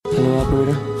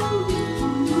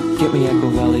got me Echo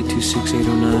Valley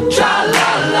 26809. Cha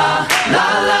la la,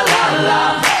 la la la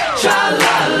la, cha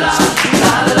la la,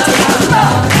 la la la la.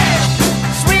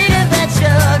 Sweeter than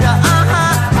sugar,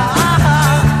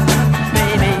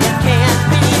 baby, you can't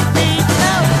beat me,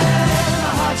 no.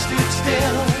 My heart stood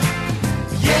still,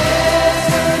 yes,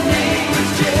 her name was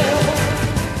Jill.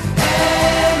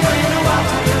 And when I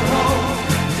walked her home,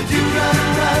 to do run,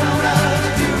 run, run, to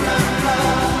do run,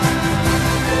 run.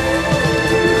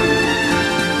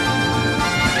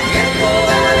 Echo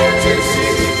Valley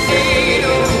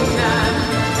 26809,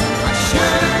 I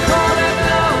should have called that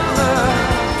number.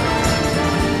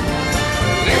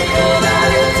 Echo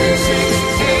Valley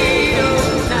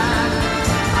 26809,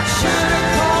 I should have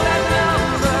called that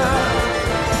number.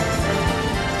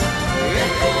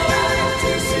 Echo Valley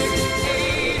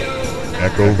 26809.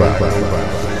 Echo Valley.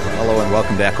 Hello and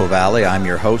welcome to Echo Valley. I'm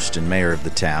your host and mayor of the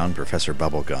town, Professor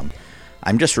Bubblegum.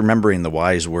 I'm just remembering the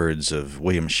wise words of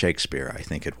William Shakespeare, I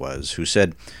think it was, who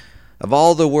said, "Of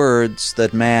all the words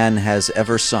that man has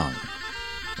ever sung,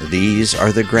 these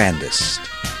are the grandest."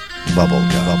 Bubblegum.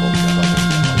 Bubblegum.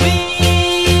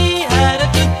 We had a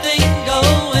good thing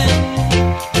going,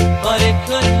 but it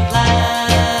couldn't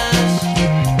last.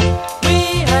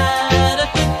 We had a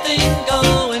good thing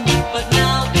going, but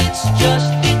now it's just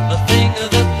a thing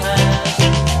of the past.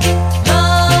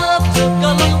 Love took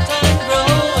a long time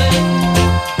growing,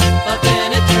 but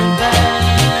then it turned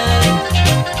bad.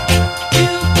 You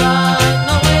got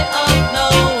no way of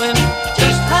knowing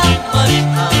just how much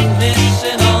I'm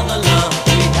missing all the love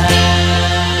we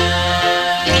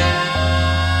had.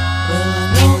 Well, I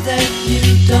know that you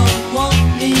don't want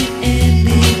me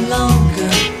any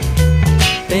longer,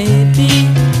 baby,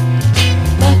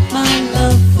 but my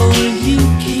love for you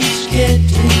keeps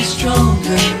getting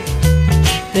stronger,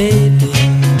 baby.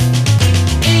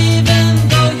 Even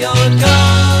though you're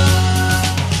gone,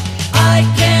 I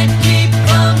can't keep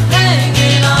from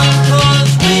hanging on,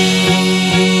 'cause we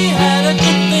had a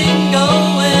good thing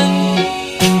going,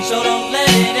 so don't let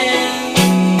it end.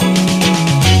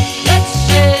 Let's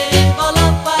save all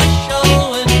of our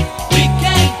showing, we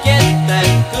can't get that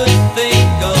good thing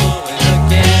going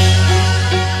again.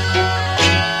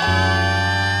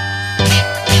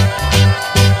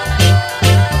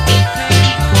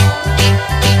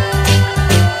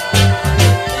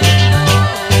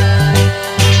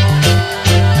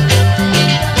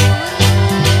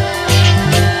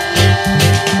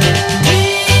 We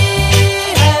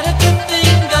had a good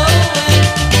thing going,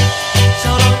 so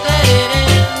don't let it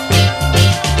end.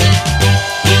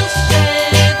 We'll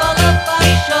save all of our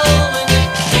showing,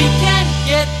 we can't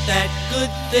get that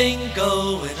good thing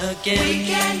going again. We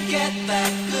can't get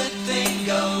that good thing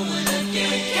going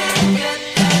again.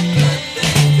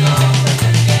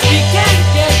 We can't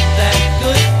get that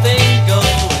good thing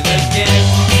going again.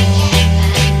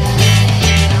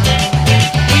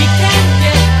 We can't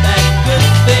get that good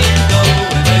thing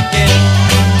going again.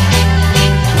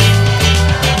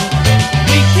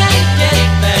 We can't get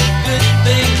that good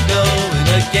thing going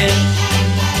again.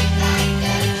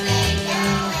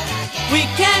 We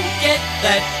can't get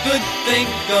that good thing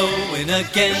going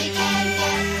again.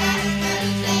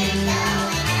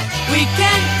 We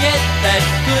can't get that good thing going again. We can't get that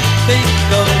good thing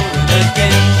going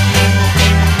again.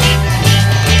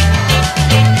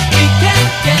 We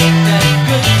can't get that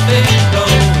good thing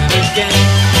going again.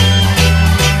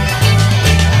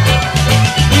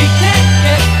 We can't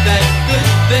get that good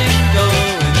thing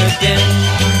going again.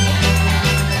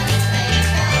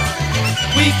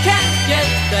 We can't get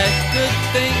that good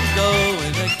thing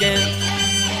going again.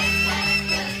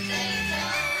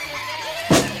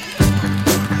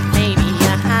 Maybe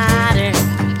you're hotter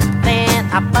than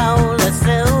a bowl of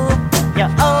soup.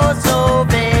 You're oh so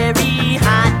very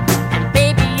hot, and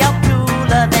baby you're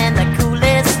cooler than the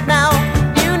coolest snow.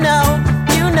 You know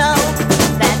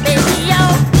that baby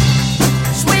you're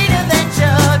sweeter than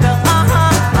sugar.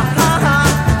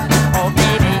 Oh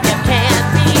baby you can't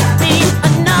beat me.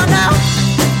 No,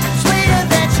 sweeter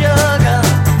than sugar.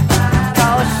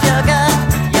 Oh sugar,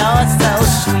 you're so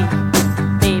sweet.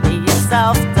 Baby you're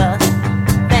softer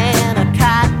than a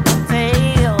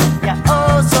cottontail. You're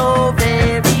oh so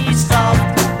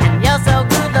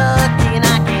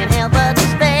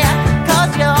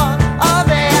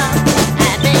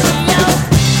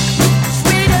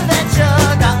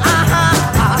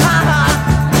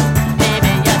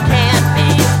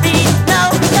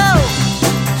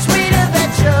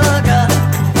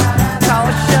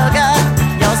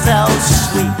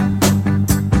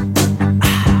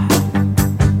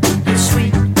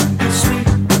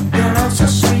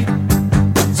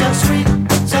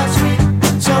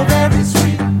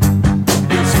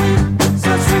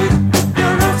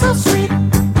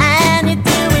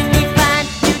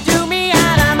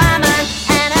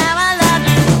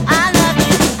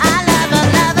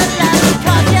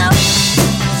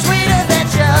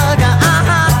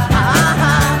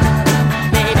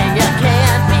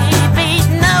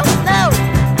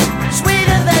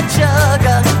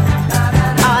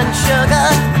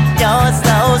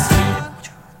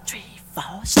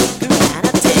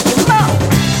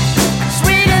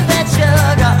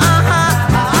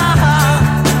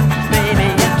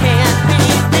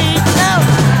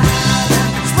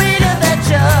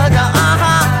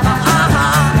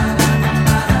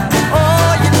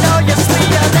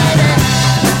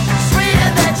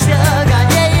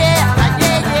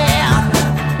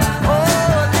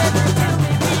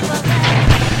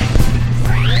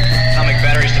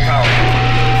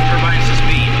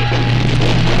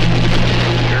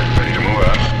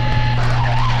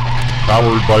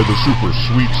by the super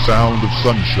sweet sound of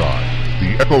sunshine,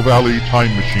 the Echo Valley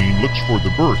Time Machine looks for the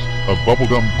birth of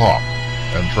bubblegum pop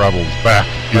and travels back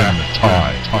in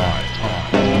time.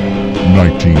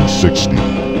 1960.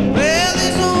 Well,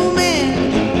 this old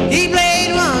man, he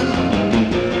played one.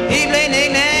 He played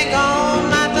knick-knack on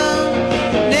my thumb.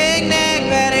 Knick-knack,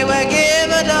 paddywhack,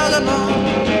 give a dog a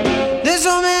bone. This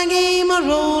old man came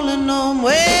a-rolling on.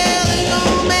 Well, this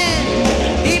old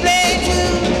man, he played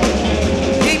two.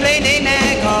 He played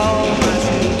knick-knack on my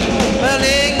shoe. Well,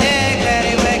 knick-knack,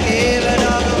 paddywhack, give a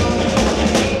dog a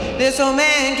bone. This old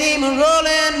man came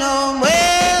a-rolling on.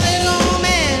 Well, this old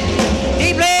man,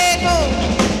 he played four.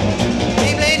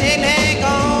 He played knick-knack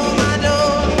on my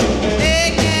door.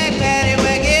 Knick-knack,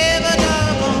 paddywhack, give a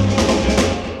dog a bone.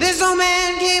 This old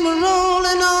man came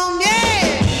a-rolling on, yeah.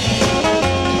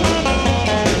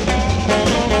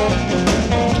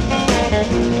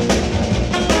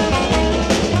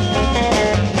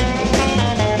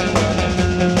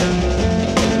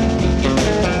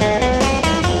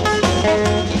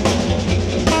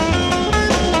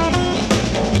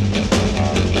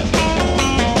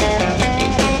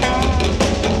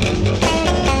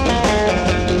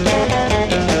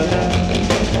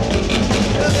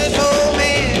 Well, this old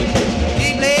man,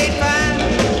 he played fine.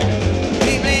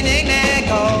 He played knick-knack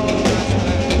all my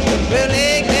time. Well,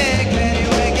 knick-knack,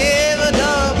 paddywhack, give a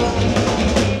dog a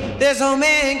bone. This old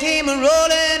man came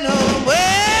a-rolling home.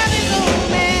 Well, this old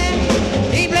man,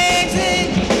 he played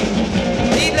sing.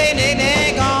 He played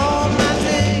knick-knack on my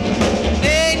sing.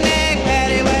 Knick-knack,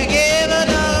 paddywhack, give a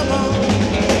dog a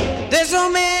bone. This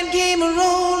old man came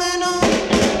a-rolling home.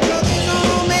 Well, this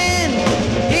old man,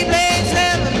 he played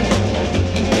seven.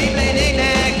 He played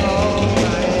knick-knack all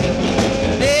night.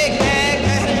 Knick-knack,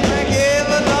 paddywhack, give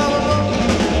a dog a bone.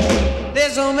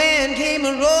 This old man came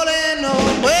a-rolling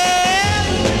home. Well,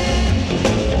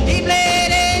 he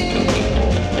played eight.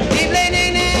 He played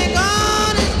knick-knack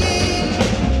on his game.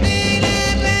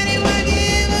 Knick-knack, paddywhack,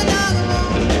 give a dog a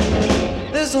bone.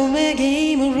 This old man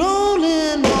came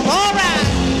a-rolling home. All right.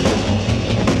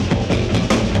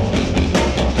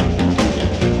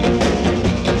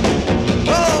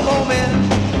 Oh, old man.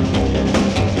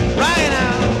 Right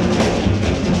now.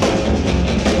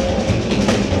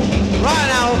 Right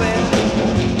now, old man.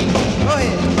 Go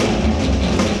ahead.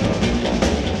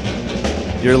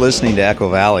 You're listening to Echo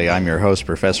Valley. I'm your host,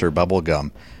 Professor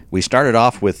Bubblegum. We started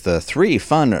off with three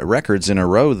fun records in a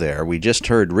row there. We just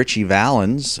heard Ritchie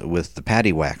Valens with the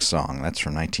Paddywhack song. That's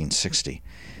from 1960.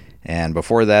 And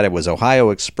before that, it was Ohio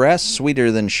Express,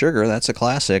 Sweeter Than Sugar. That's a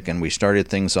classic. And we started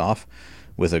things off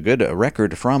with a good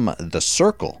record from The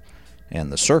Circle.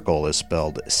 And The Circle is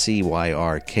spelled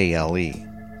Cyrkle.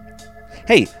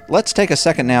 Hey, let's take a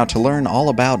second now to learn all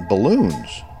about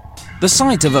balloons. The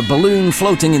sight of a balloon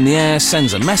floating in the air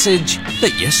sends a message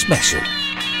that you're special.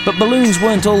 But balloons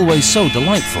weren't always so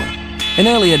delightful. In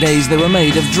earlier days, they were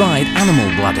made of dried animal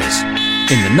bladders.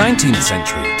 In the 19th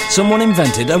century, someone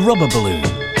invented a rubber balloon.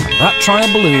 That trial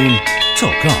balloon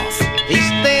took off. He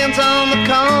stands on the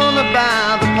corner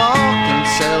by the park and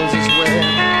sells his ware.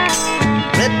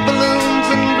 Red balloons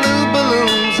and blue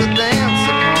balloons that dance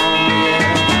upon the air.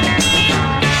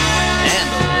 And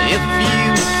if you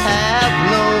have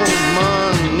no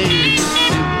money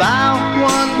to buy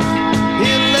one,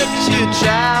 he'll let you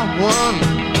try one.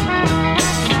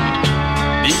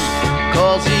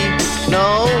 Because he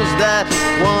knows that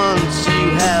once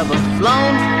you have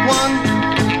flown one,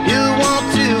 you want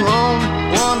to own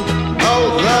one.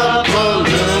 Oh, the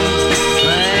balloon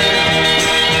man,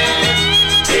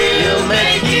 he'll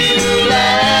make you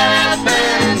laugh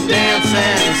and dance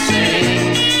and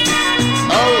sing.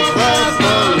 Oh, the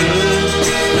balloon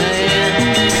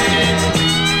man,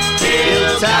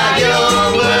 he'll tie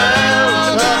your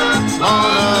world up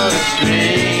on a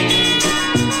string.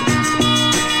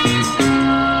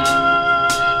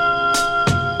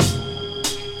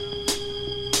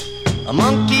 A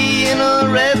monkey in a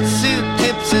red suit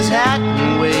tips his hat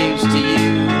and waves to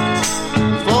you.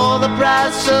 For the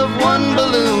price of one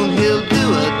balloon, he'll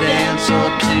do a dance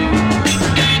or two.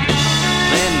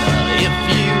 Then if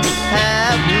you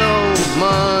have no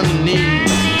money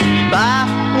to buy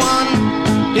one,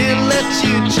 he'll let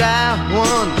you try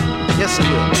one. Yes, he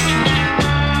will.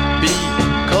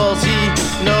 Because he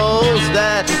knows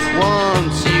that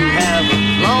once you have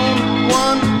flown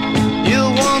one,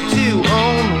 you'll want to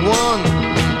own one.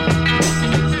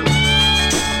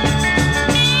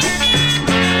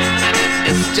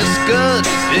 It's just good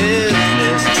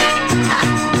business.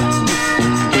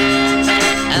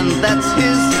 And that's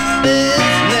his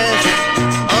business.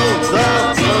 Oh, the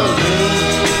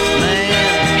balloon man,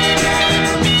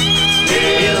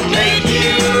 he'll make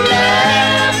you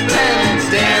laugh and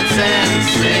dance.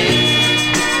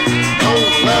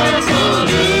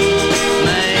 balloon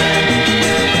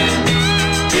man.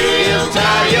 He'll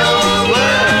tie your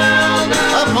world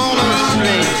upon a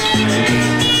string.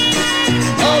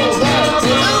 Oh, the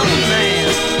balloon man.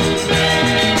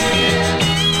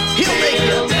 He'll make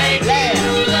you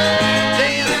laugh,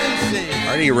 dance, and sing.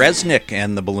 Artie Resnick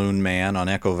and the Balloon Man on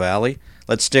Echo Valley.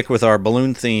 Let's stick with our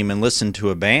balloon theme and listen to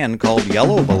a band called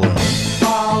Yellow Balloon.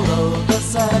 Follow the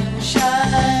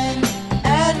sunshine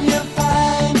and you'll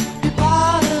find you're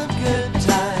part of good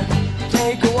time.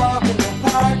 Take a walk in the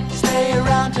park, stay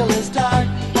around till it's dark.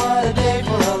 What a day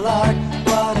for a lark,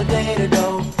 what a day to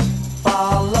go.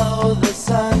 Follow the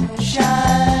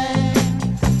sunshine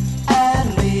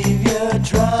and leave your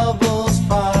troubles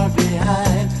far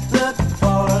behind. Look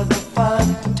for the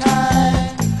fun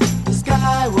time, the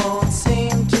sky won't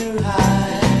seem too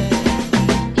high.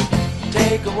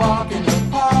 Take a walk in the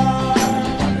park,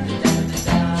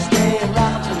 stay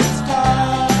around till it's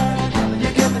dark.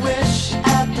 You can wish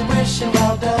at the wishing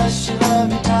well, does she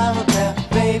love you? Time will tell.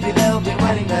 Baby, they'll be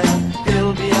waiting there.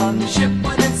 He'll be on the ship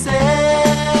when it sails.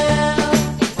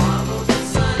 Follow the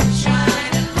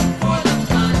sunshine and look for the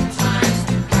fun times.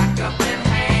 Pack up and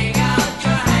hang out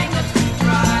your hang-ups to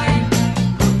dry.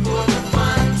 Look for the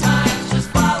fun times, just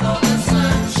follow the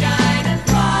sunshine and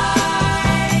fly.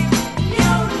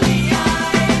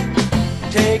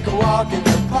 Take a walk in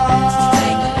the park.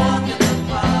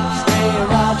 Stay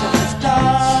around till it's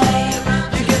dark.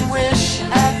 You can wish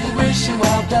at the wishing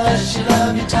well, does she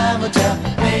love you? Time will tell.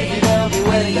 Maybe they'll be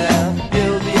waiting there.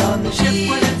 You'll be on the ship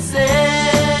when it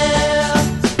sails.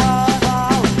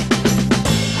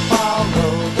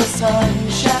 Follow the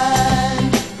sunshine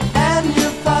and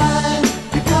you'll find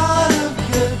you're part of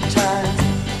good times.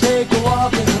 Take a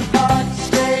walk in the park.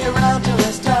 Stay around till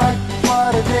it's dark.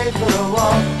 What a day for a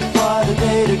walk. What a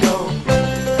day to go.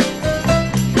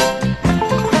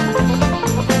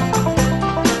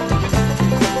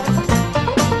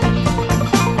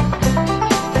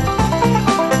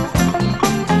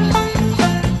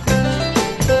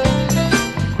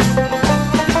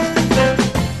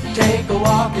 Take a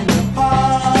walk in the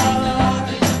park.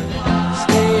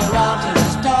 Stay around till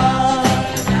it's dark.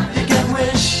 You can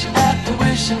wish at the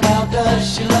wishing well, does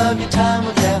she love you? Time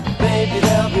will tell. Baby,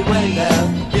 they'll be waiting there.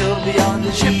 You'll be on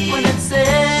the ship when it sails.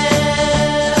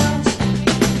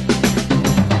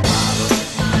 Follow the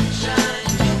sunshine,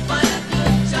 you'll find a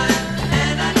good time,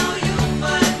 and I know you'll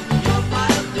find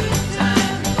a good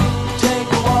time. Take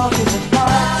a walk in the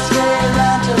park, stay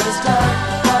around till it's dark.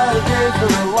 What a day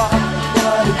for a walk,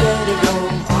 what a day to go.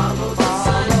 Follow the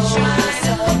sunshine,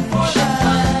 look for the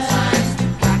fun times.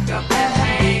 Pack up and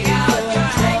hang out your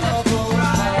hang-ups to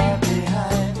dry.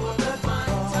 Behind the fun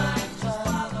times.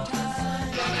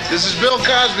 This is Bill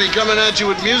Cosby coming at you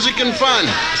with music and fun.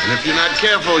 And if you're not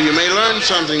careful, you may learn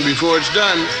something before it's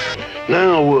done.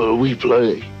 Now what do we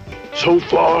play? So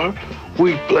far,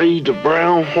 we played the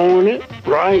Brown Hornet,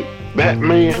 right?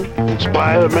 Batman,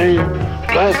 Spider-Man,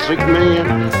 Plastic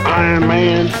Man, Iron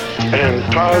Man, and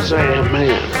Tarzan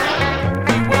Man.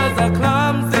 He was a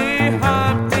clumsy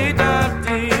Humpty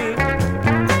Dumpty,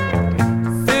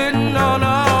 sitting on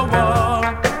a wall.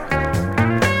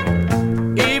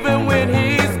 Even when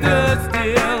he stood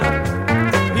still,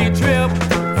 he tripped,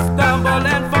 stumbled,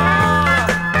 and fall.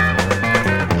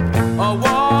 A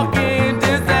walking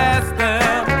disaster,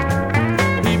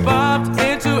 he bumped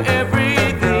into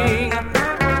everything.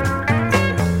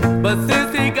 But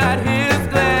since he got his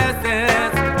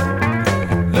glasses,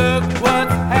 look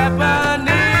what's happening.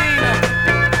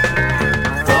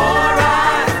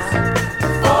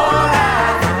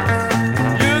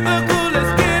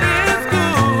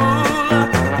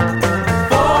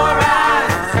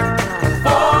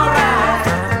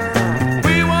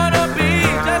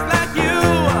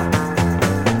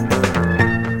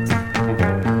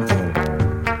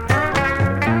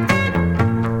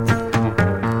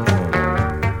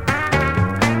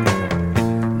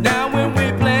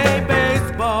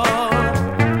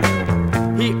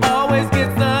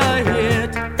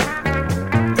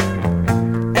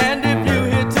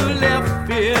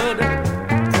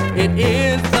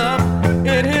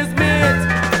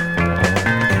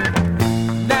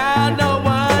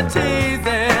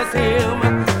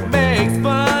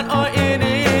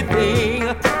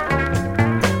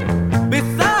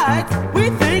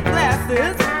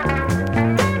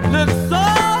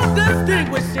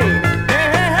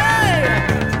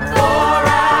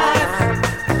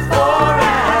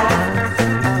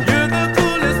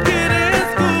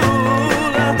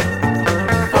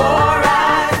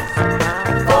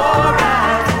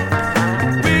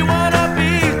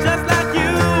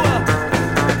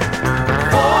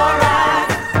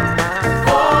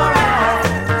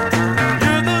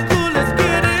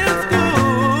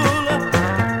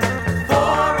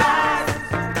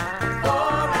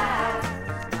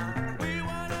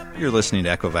 You're listening to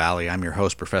Echo Valley. I'm your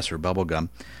host, Professor Bubblegum.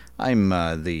 I'm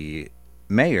the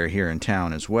mayor here in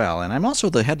town as well, and I'm also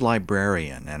the head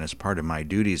librarian, and as part of my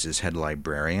duties as head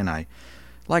librarian, I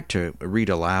like to read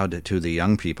aloud to the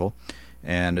young people.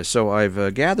 And so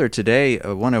I've gathered today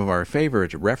one of our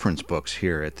favorite reference books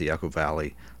here at the Echo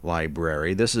Valley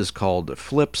Library. This is called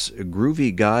Flip's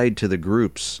Groovy Guide to the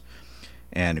Groups.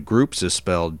 And groups is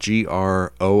spelled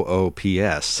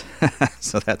Groops,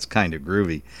 so that's kind of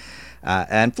groovy.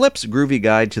 And Flip's Groovy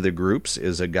Guide to the Groups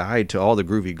is a guide to all the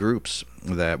groovy groups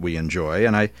that we enjoy,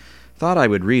 and I thought I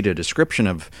would read a description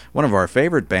of one of our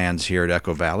favorite bands here at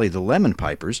Echo Valley, the Lemon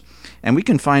Pipers, and we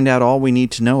can find out all we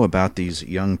need to know about these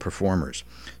young performers.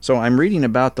 So I'm reading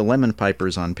about the Lemon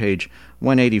Pipers on page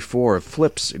 184 of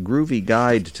Flip's Groovy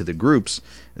Guide to the Groups.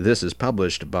 This is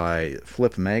published by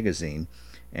Flip Magazine.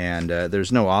 And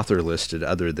there's no author listed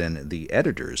other than the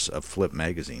editors of Flip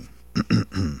Magazine.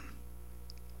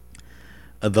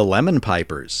 The Lemon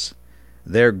Pipers.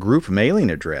 Their group mailing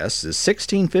address is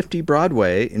 1650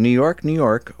 Broadway, New York,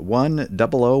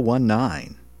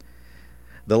 10019.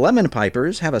 The Lemon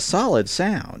Pipers have a solid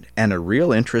sound and a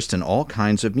real interest in all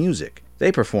kinds of music.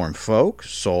 They perform folk,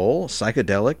 soul,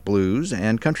 psychedelic, blues,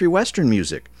 and country western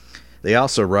music. They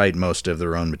also write most of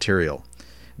their own material.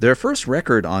 Their first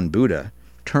record on Buddha,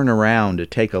 Turn Around to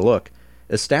Take a Look,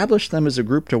 established them as a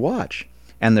group to watch,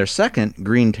 and their second,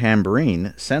 Green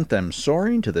Tambourine, sent them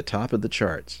soaring to the top of the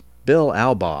charts. Bill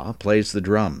Albaugh plays the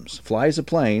drums, flies a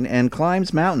plane, and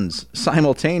climbs mountains,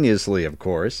 simultaneously, of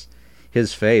course.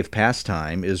 His fave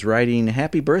pastime is writing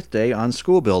Happy Birthday on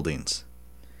school buildings.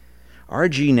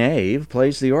 R.G. Nave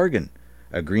plays the organ,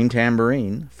 a green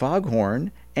tambourine,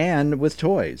 foghorn, and with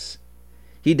toys.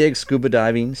 He digs scuba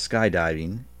diving,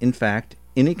 skydiving, in fact,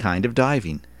 any kind of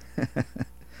diving.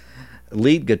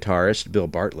 Lead guitarist Bill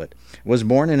Bartlett was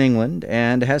born in England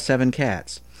and has 7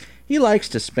 cats. He likes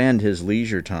to spend his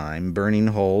leisure time burning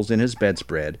holes in his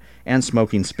bedspread and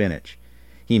smoking spinach.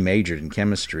 He majored in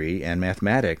chemistry and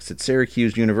mathematics at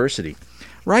Syracuse University.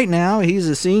 Right now, he's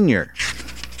a senior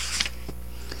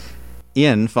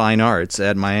in fine arts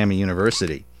at Miami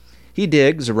University. He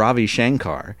digs Ravi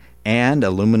Shankar and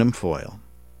aluminum foil.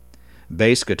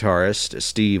 Bass guitarist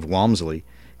Steve Walmsley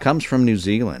comes from New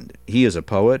Zealand. He is a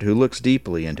poet who looks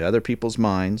deeply into other people's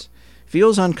minds,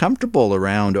 feels uncomfortable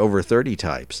around over 30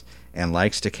 types, and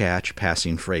likes to catch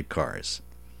passing freight cars.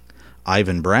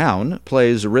 Ivan Brown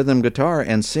plays rhythm guitar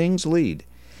and sings lead.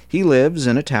 He lives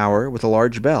in a tower with a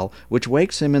large bell, which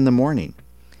wakes him in the morning.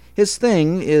 His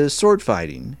thing is sword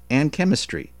fighting and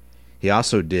chemistry. He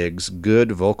also digs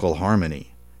good vocal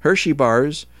harmony, Hershey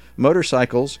bars,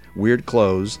 motorcycles, weird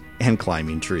clothes, and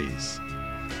climbing trees.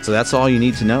 So that's all you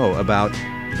need to know about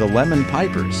the Lemon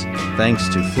Pipers, thanks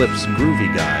to Flip's Groovy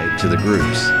Guide to the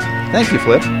Groups. Thank you,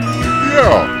 Flip.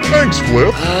 Yeah, thanks,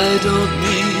 Flip. I don't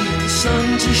need the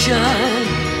sun to shine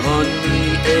on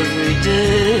me every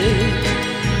day.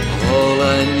 All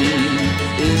I need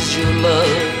is your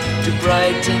love to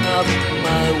brighten up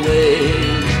my way.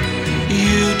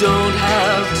 You don't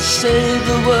have to say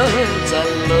the words, I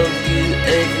love you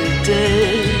every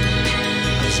day.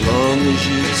 As long as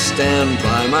you stand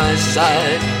by my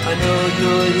side, I know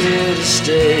you're here to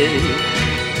stay.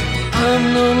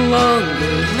 I'm no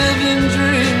longer living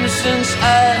dreams since I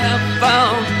have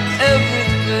found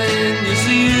everything is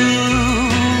you.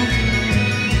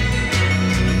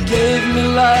 You gave me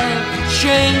life,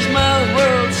 changed my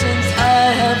world since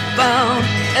I have found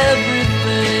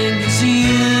everything is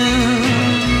you.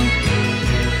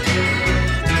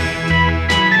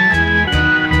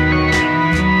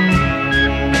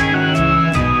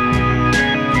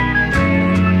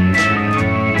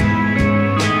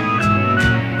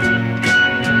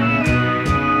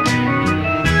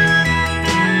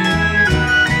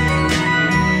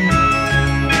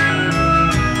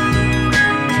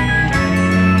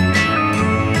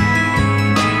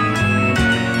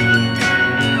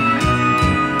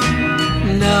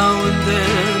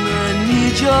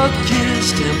 Your kiss,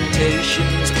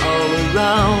 temptations all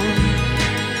around,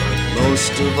 but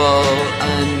most of all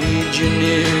I need you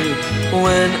near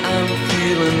when I'm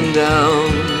feeling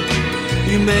down.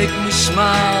 You make me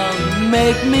smile, you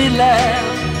make me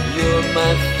laugh, you're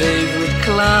my favorite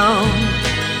clown.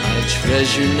 I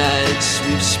treasure nights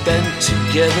we've spent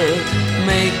together,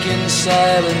 making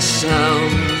silent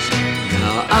sounds.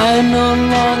 Now I no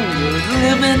longer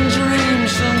live in dreams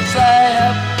since I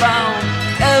have found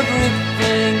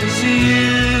everything is you.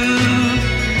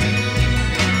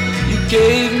 You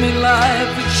gave me life,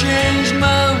 you changed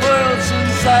my world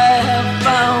since I have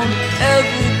found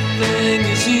everything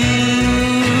is you.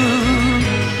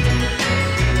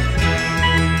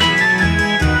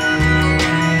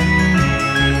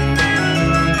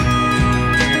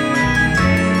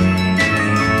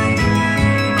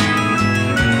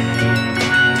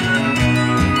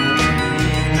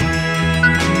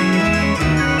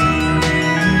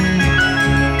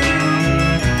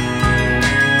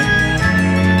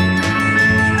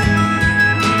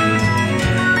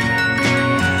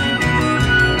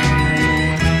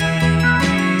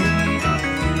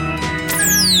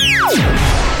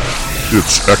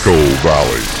 It's Echo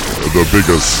Valley, the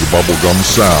biggest bubblegum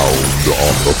sound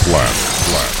on the planet.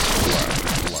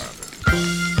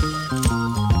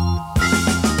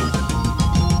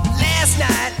 Last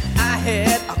night I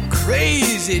had a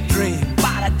crazy dream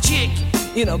about a chick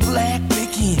in a black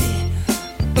bikini.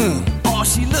 Oh,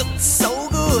 she looked so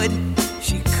good,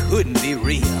 she couldn't be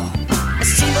real.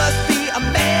 She must be a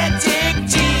magic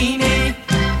genie,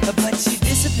 but she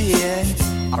disappeared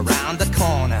around the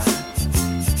corner.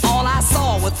 All I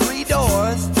saw were 3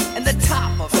 doors and the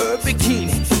top of her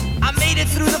bikini. I made it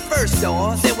through the first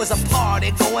door, there was a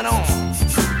party going on.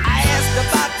 I asked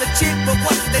about the chick, but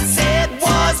what they said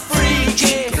was free.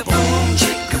 Chicka-boom,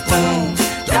 chicka-boom,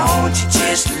 don't you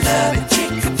just love it?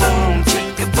 Chicka-boom,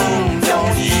 chicka-boom,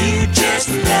 don't you just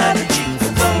love it?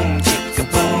 Chicka-boom,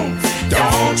 chicka-boom,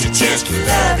 don't you just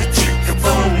love it?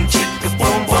 Chicka-boom,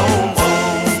 chicka-boom, boom,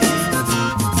 boom.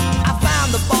 I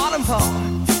found the bottom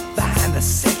part behind the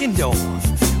second door,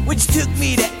 which took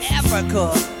me to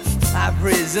Africa, I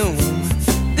presume.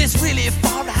 This really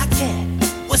far-out cat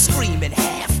was screaming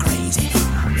half crazy.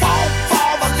 Boom,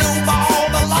 boom, a loom,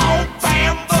 boom, a long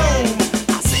bam, boom.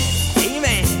 I said, hey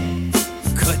man,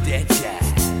 cut that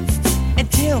jive and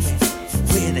tell me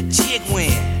where the chick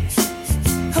went.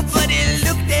 But he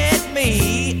looked at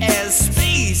me as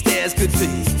spaced as could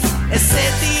be and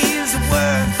said these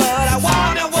words, but I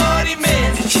wonder what he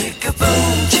meant.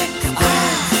 Chicka-boom,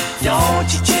 chicka-boom, don't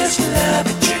you just love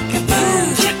it?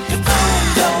 Chicka-boom, chicka-boom,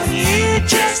 don't you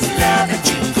just love it?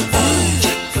 Chicka-boom,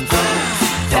 chicka-boom,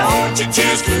 don't you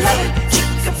just love it?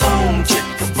 Chicka-boom,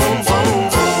 chicka-boom, boom,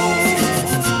 boom.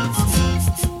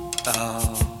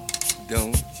 Oh,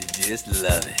 don't you just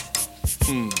love it?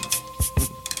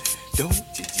 Don't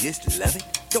you just love it?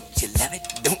 Don't you love it?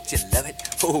 Don't you love it?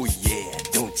 Oh yeah,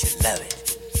 don't you love it?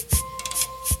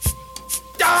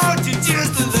 Don't you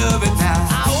just love it now?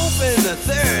 I opened the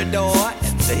third door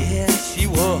and there she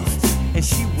was, and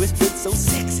she whispered so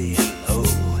sexy and low.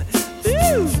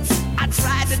 Ooh, I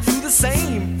tried to do the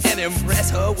same and impress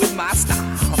her with my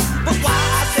style, but why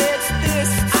I said this,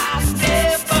 I'll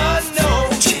never know.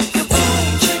 Chicka-boom,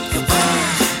 chicka-boom,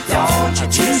 don't you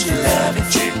just love it?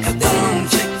 Chicka-boom,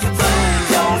 chicka-boom,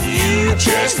 don't you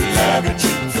just love it?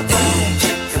 Chicka-boom,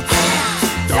 chicka-boom,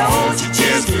 don't you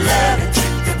just love it?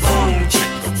 Chicka-boom,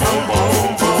 chicka-boom, boom,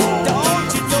 boom.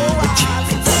 Don't you know I love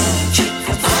it?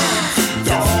 Chicka-boom,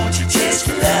 don't you just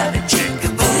love it?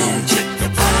 Chicka-boom,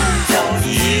 chicka-boom, don't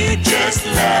you just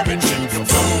love it?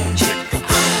 Chicka-boom,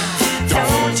 chicka-boom,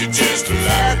 don't you just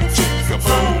love it?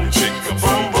 Chicka-boom,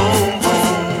 chicka-boom, boom,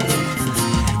 boom.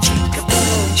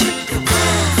 Chicka-boom,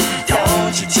 chicka-boom,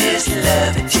 don't you just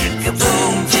love it?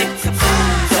 Chicka-boom, chicka-boom,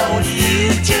 don't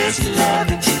you just love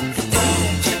it? Chicka-boom,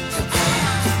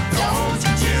 chicka-boom, don't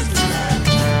you just love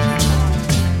it?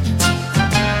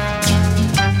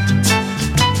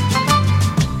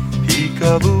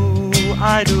 Peekaboo,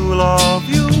 I do love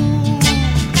you.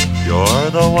 You're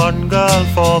the one girl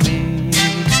for me.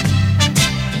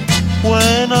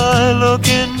 When I look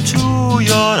into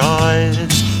your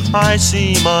eyes, I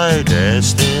see my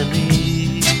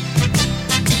destiny.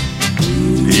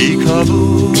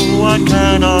 Peekaboo, what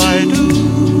can I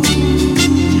do?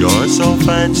 You're so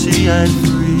fancy and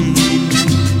free.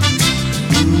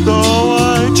 Though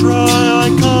I try, I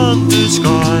can't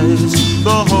disguise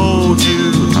the hold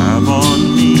you have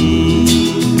on me.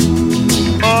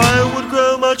 I would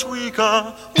grow much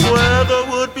weaker, weather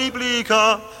would be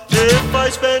bleaker, if I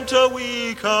spent a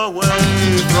week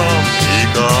away from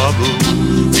Peekaboo.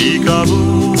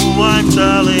 Peekaboo, I'm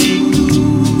telling you,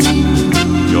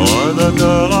 you're the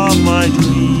girl of my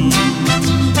dreams.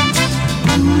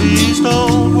 Please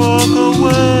don't walk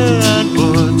away and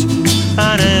put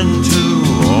an end to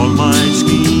all my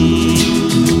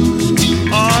schemes.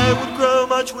 I would grow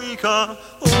much weaker,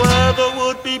 weather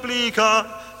would be bleaker,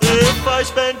 if I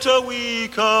spent a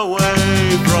week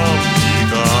away from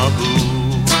Peekaboo.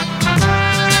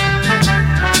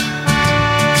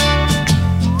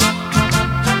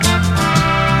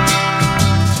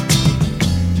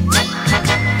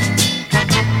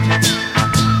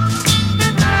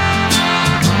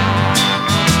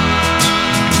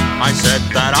 I said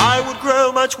that I would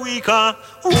grow much weaker,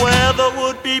 weather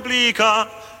would be bleaker,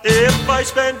 if I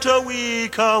spent a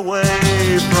week away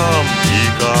from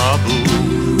Peekaboo.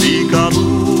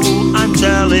 Peekaboo, I'm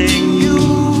telling you,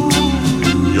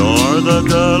 you're the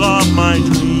girl of my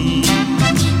dreams.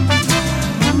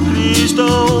 Please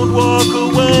don't walk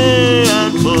away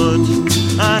and put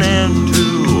an end to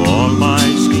all my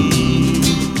schemes.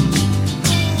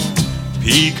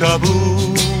 Peekaboo,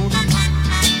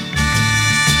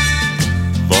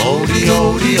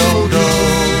 Vo-de-o-de-o-do.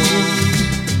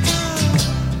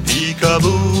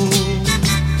 Peekaboo,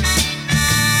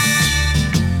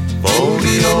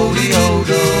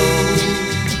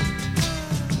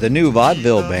 The New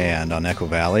Vaudeville Band on Echo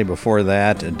Valley. Before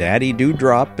that, Daddy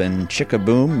Dewdrop and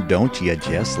Chickaboom, Don't Ya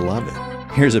Just Love It.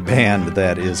 Here's a band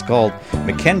that is called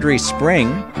McKendree Spring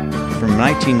from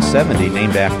 1970,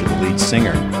 named after the lead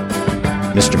singer,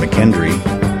 Mr. McKendree.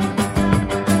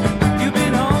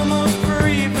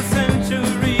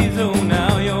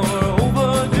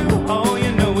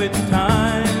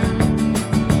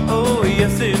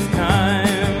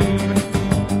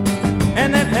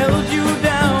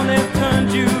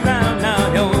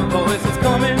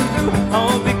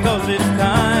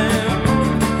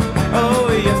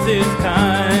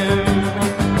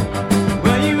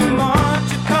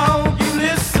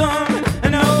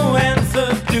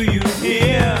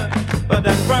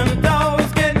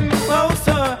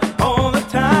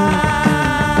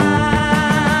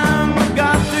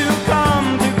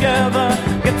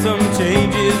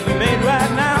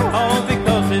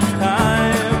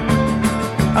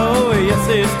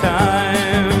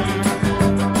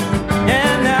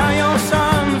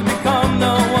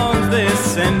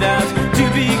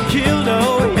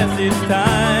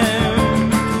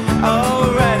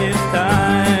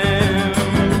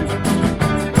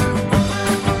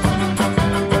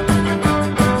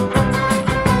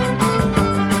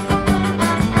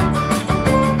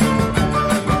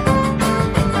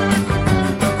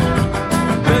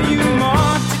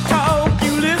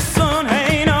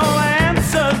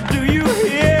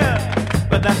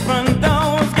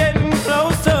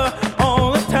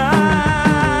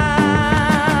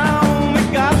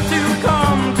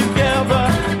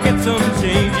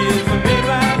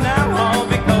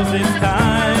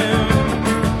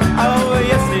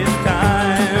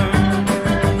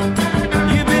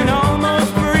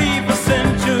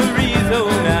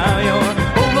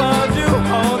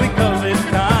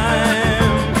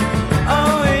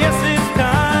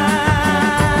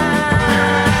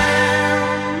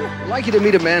 To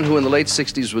meet a man who in the late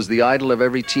 60s was the idol of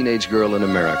every teenage girl in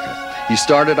America. He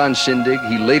started on Shindig.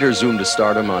 He later zoomed to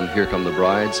stardom on Here Come the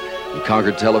Brides. He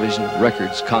conquered television,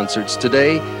 records, concerts.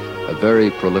 Today, a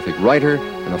very prolific writer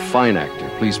and a fine actor.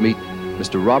 Please meet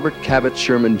Mr. Robert Cabot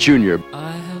Sherman, Jr.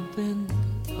 I have been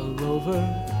a rover.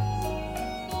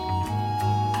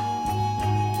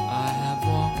 I have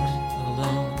walked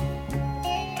alone,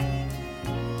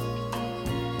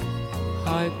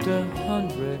 hiked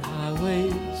 100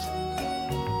 highways,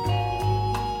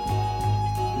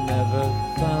 never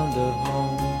found a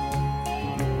home.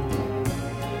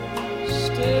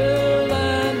 Still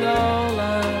and all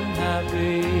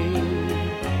unhappy.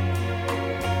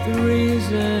 The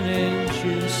reason is,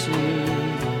 you see,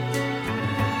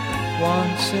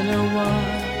 once in a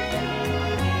while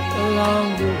along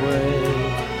the way,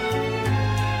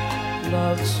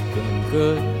 love's been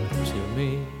good to me.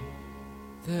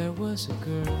 There was a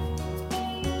girl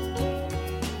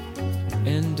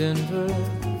in Denver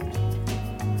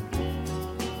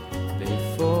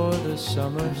before the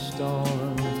summer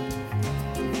storm.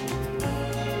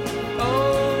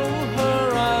 Oh,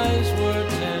 her eyes were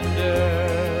tender.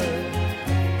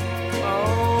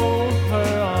 Oh,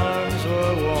 her arms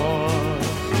were warm.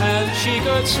 And she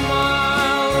could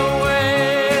smile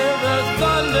away the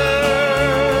thunder,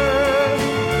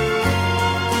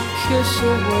 kiss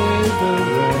away the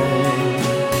rain.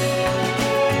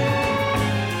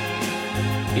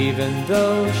 Even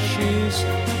though she's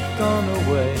gone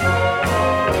away,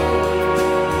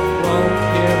 won't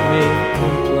hear me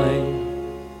complain.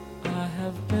 I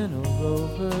have been a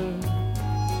rover.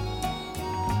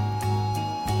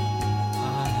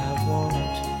 I have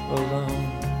walked alone,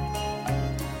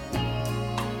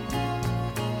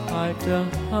 hiked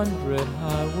 100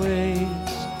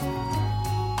 highways,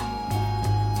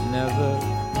 never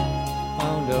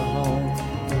found a home.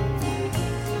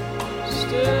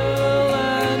 Still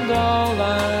and all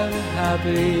I'm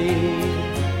happy.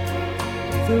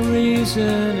 The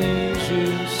reason is, you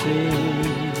see,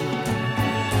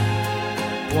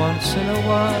 once in a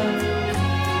while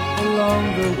along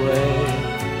the way,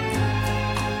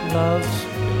 love's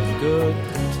been good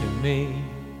to me.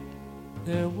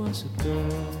 There was a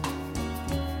girl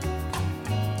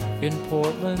in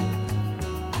Portland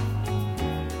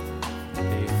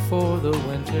before the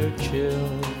winter chill.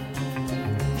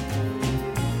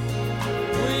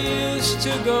 We used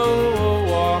to go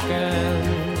walking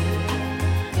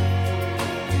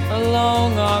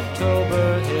along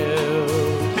October Hill,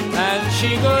 and she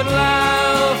could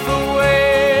laugh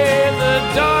away the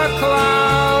dark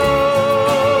clouds,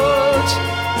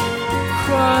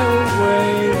 cry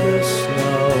away the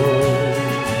snow.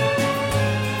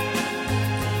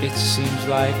 It seems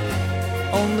like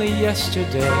only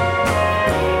yesterday,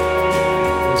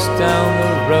 as down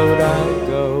the road I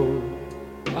go,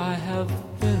 I have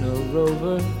been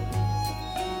rover.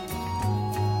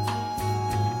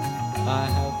 I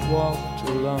have walked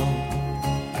alone,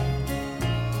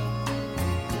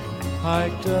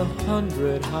 hiked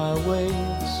 100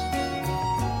 highways,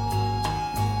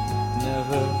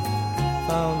 never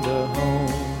found a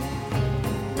home.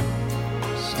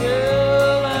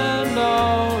 Still and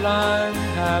all I'm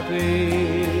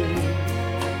happy.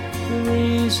 The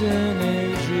reason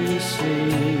is, you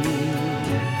see,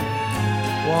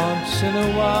 once in a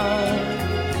while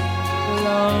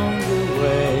along the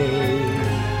way,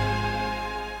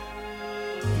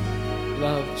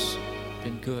 love's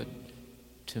been good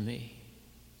to me.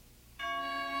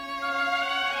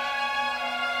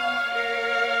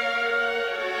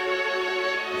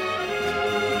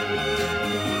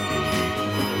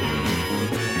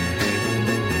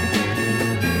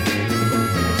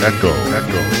 Echo,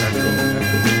 echo, echo,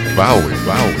 echo. Valley,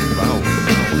 valley, valley.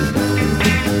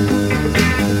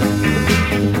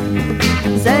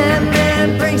 Sandman,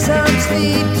 bring some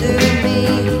sleep to me.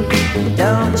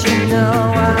 Don't you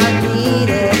know I need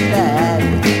it bad?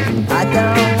 I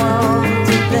don't want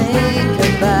to think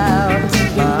about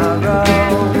tomorrow.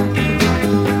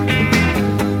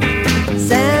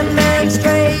 Sandman,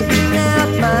 straighten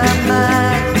out my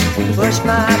mind, push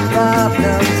my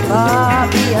problems far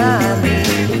behind me,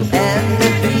 and the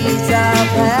piece of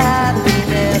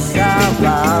happiness I'll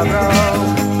borrow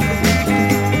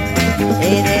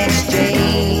in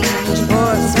exchange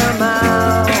for some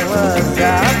hours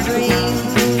of dream.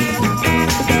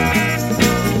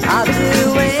 I'll do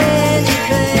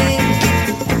anything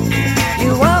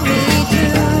you want me to.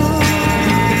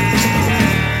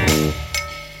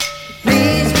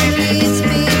 Please release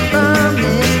me from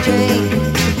this chain,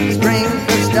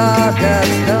 sprinkle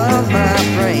stardust on my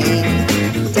brain.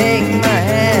 Take my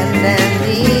hand and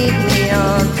lead me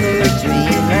on to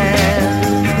dreamland.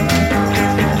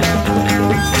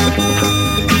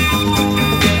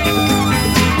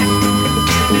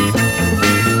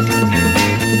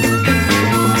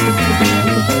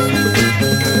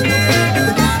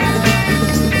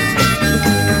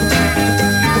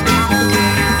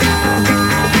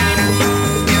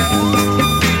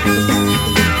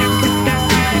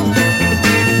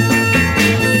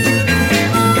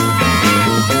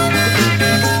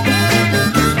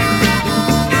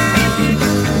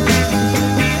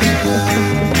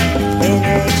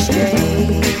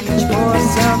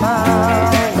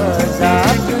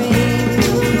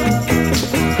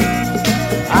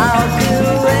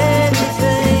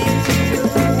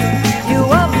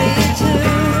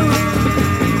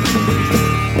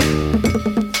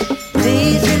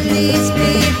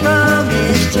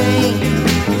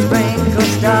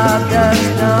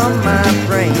 Stardust on my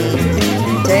brain.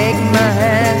 Take my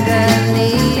hand and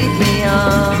lead me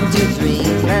on to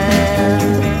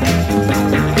dreamland.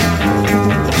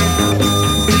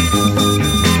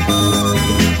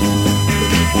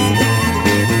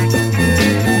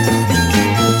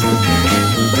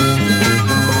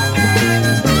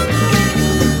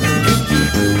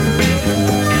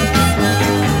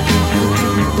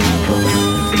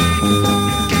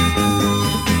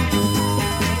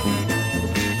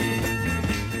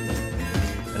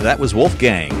 That was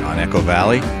Wolfgang on Echo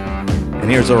Valley. And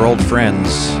here's our old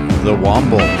friends, the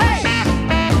Wombles.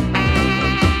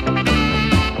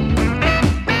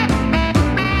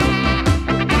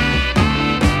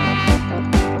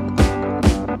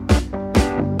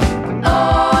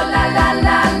 Oh la la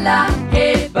la la,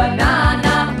 hey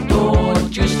banana,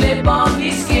 don't you slip on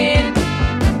me skin.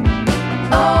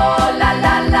 Oh la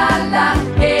la la la,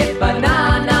 hey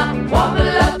banana, wobble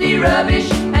up the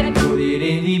rubbish and put it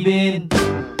in the bin.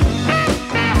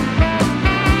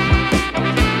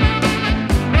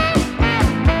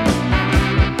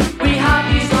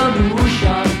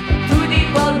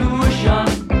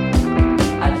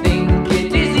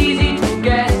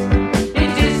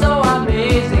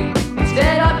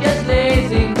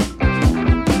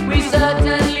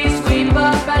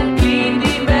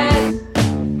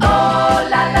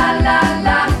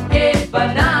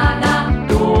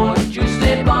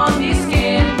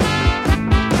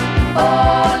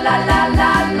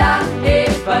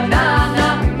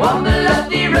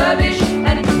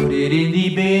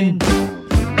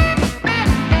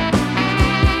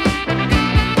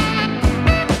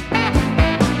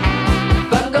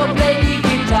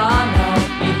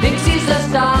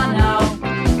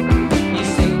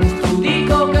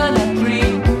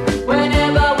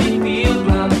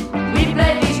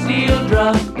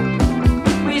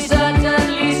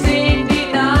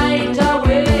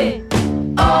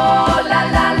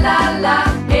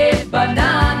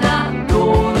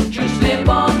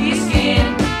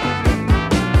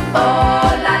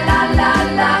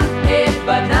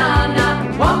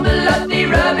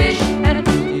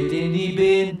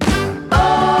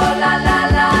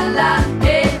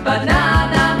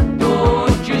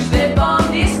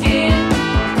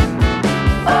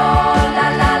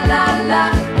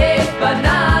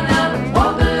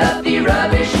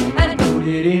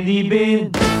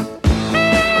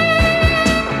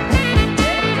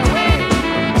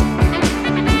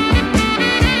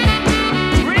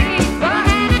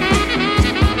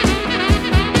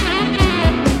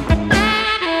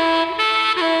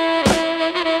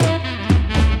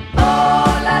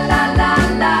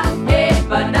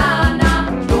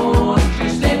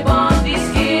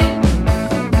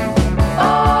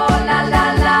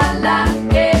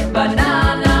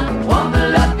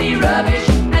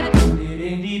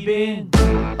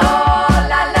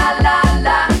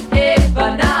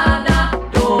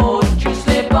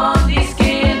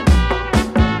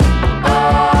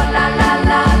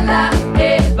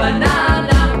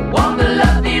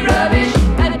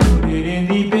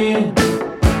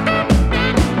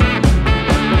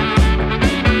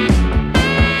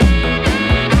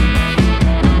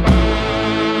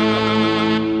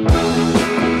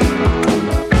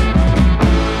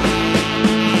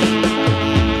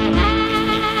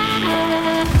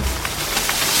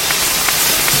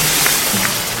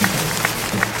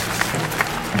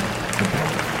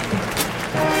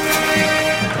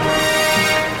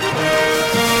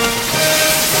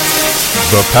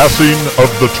 The Passing of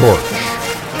the Torch.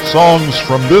 Songs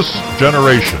from this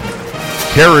generation,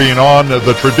 carrying on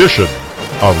the tradition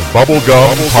of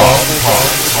bubblegum pop.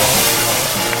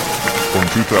 From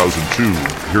 2002,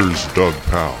 here's Doug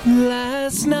Powell.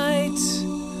 Last night,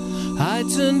 I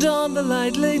turned on the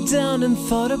light, laid down and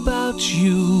thought about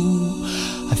you.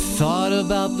 I thought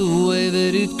about the way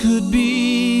that it could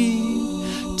be.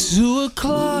 2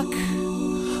 o'clock,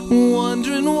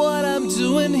 wondering what I'm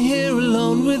doing here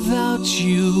alone without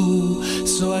you.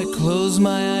 So I close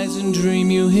my eyes and dream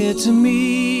you here to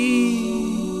me.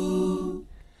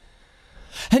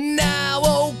 And I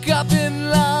woke up in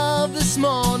love this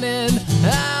morning.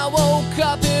 I woke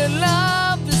up in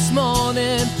love this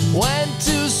morning. Went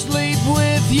to sleep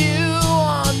with you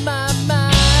on my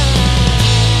mind.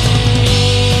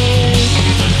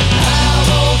 I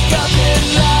woke up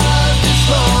in love this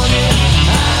morning.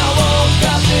 I woke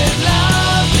up in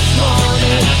love this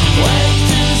morning. Went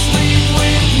to sleep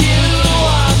with you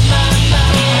on my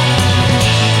mind.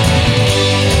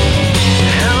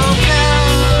 Hello,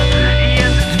 girl.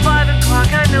 Yes, it's 5 o'clock.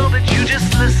 I know that you just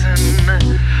listen.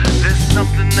 There's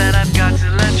something that I've got to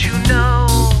let you know.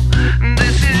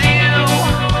 This is you.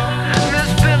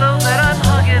 This pillow that I'm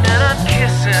hugging and I'm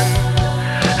kissing.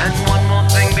 And one more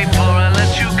thing before I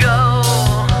let you go.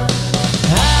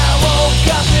 I woke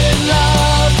up in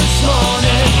love this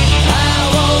morning. I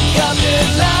woke up in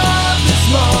love this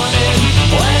morning.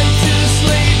 Went to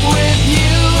sleep with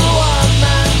you on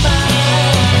my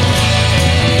mind.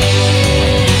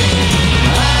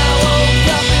 I woke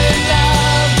up in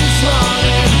love this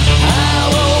morning. I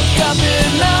woke up in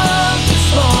love this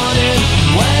morning.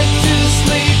 Went to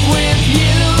sleep with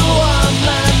you on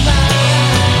my mind.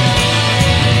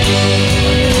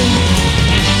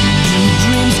 Do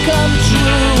dreams come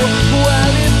true?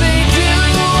 Well, if they do,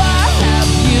 I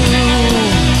have you.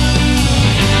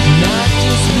 Not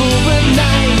just for the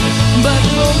night, but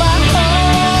for my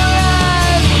whole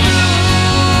life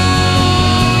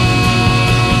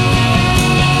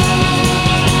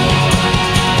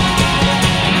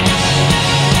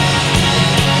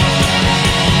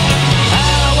I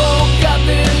woke up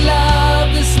in love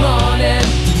this morning.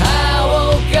 I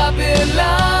woke up in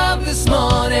love this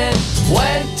morning.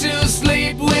 Went to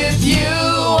sleep with you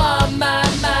on my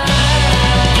mind.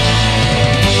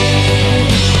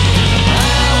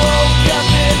 I woke up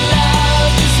in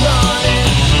love this morning.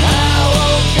 I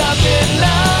woke up in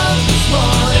love this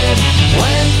morning.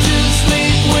 Went to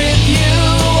sleep with you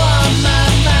on my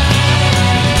mind.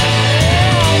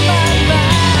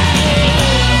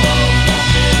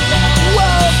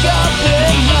 Woke up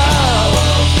in love.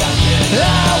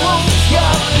 I woke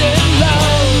up in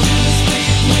love.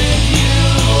 Sleep with you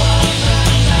on my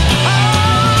mind. I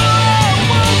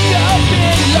woke up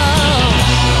in love.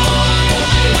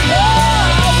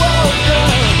 I woke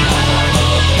up.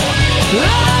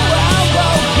 I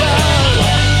woke up.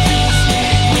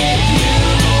 Sleep with you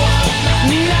on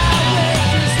my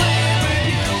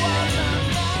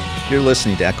mind. You're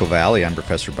listening to Echo Valley. I'm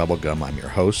Professor Bubblegum. I'm your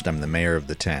host. I'm the mayor of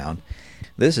the town.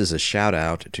 This is a shout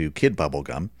out to Kid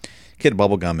Bubblegum. Kid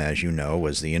Bubblegum, as you know,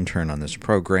 was the intern on this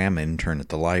program, intern at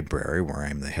the library, where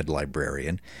I'm the head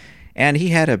librarian. And he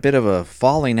had a bit of a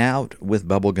falling out with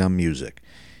bubblegum music.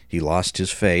 He lost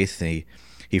his faith.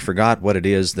 He forgot what it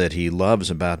is that he loves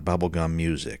about bubblegum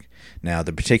music. Now,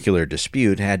 the particular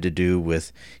dispute had to do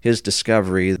with his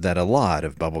discovery that a lot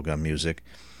of bubblegum music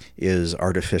is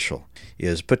artificial,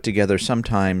 is put together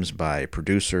sometimes by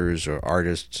producers or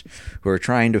artists who are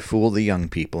trying to fool the young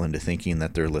people into thinking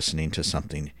that they're listening to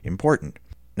something important.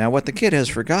 Now, what the kid has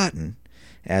forgotten,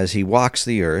 as he walks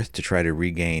the earth to try to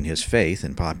regain his faith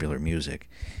in popular music,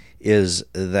 is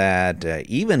that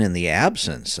even in the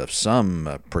absence of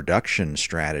some production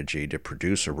strategy to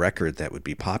produce a record that would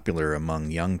be popular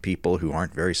among young people who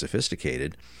aren't very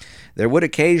sophisticated, there would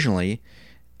occasionally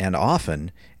and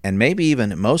often, and maybe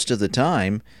even most of the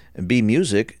time, be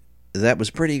music that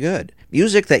was pretty good.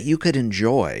 Music that you could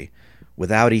enjoy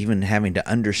without even having to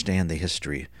understand the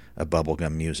history of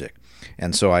bubblegum music.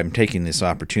 And so I'm taking this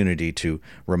opportunity to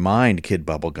remind Kid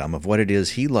Bubblegum of what it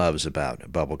is he loves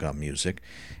about bubblegum music.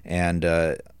 And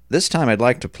this time I'd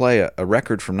like to play a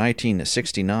record from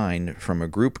 1969 from a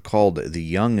group called the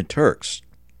Young Turks.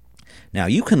 Now,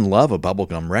 you can love a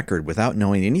bubblegum record without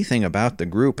knowing anything about the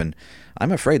group, and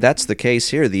I'm afraid that's the case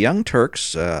here. The Young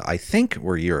Turks, I think,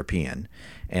 were European,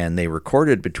 and they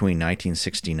recorded between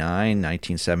 1969,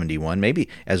 1971, maybe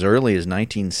as early as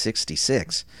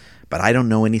 1966, but I don't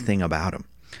know anything about them.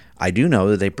 I do know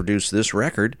that they produced this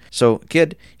record. So,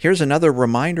 kid, here's another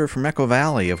reminder from Echo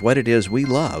Valley of what it is we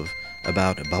love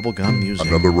about bubblegum music.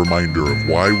 Another reminder of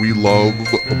why we love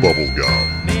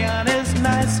bubblegum. Neon is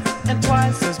nice. and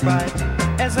twice as bright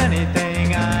as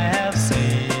anything I have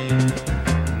seen.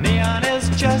 Neon is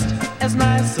just as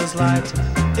nice as light.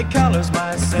 It colors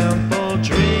my simple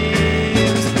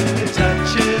dreams. It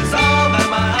touches all that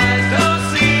my eyes don't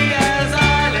see as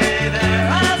I lay there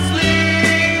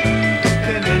asleep.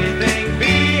 Can anything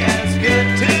be as good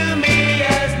to me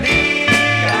as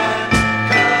neon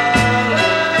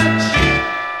colored sheep?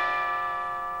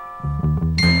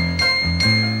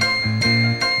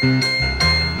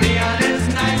 Neon is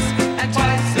nice and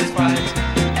twice as bright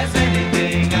as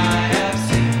anything I have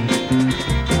seen.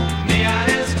 Neon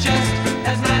is just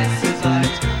as nice as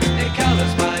light. It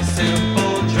colors my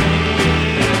simple dreams.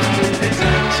 It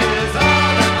touches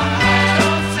all that my eyes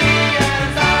don't see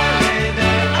as I lay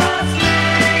there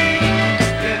asleep.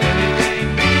 Can anything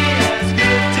be as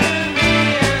good to me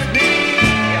as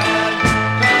neon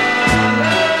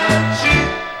colored sheep?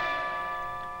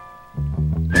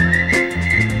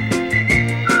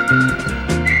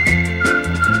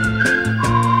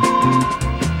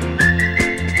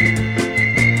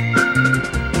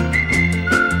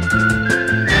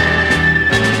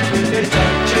 It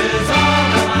touches all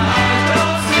that my eyes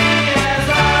don't see as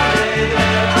I lay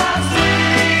there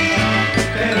asleep.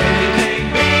 Can anything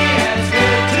be as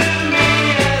good to me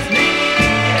as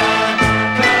neon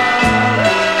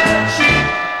colored sheep?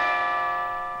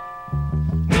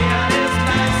 Neon is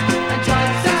nice and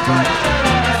twice as bright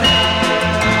as anything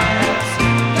I have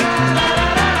seen.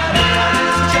 Neon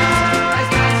is just as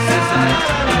nice as light.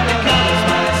 It colors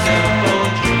my simple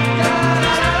dreams.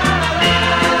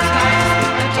 Neon is nice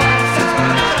and twice as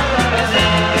bright as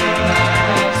anything I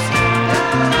have seen.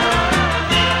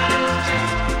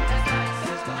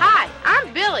 Hi, I'm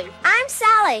Billy. I'm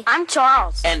Sally. I'm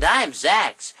Charles. And I'm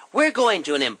Zax. We're going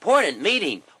to an important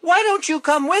meeting. Why don't you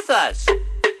come with us?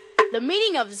 The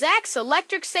meeting of Zach's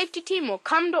electric safety team will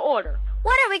come to order.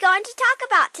 What are we going to talk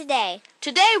about today?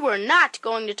 Today we're not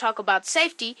going to talk about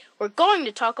safety. We're going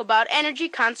to talk about energy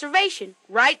conservation.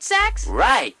 Right, Zax?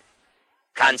 Right.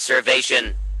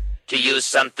 Conservation. To use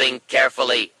something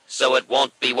carefully so it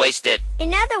won't be wasted.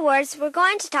 In other words, we're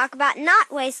going to talk about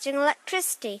not wasting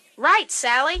electricity. Right,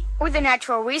 Sally. Or the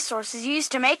natural resources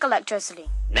used to make electricity.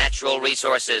 Natural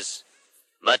resources.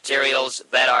 Materials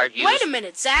that are used... Wait a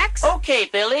minute, Zax. Okay,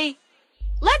 Billy.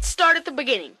 Let's start at the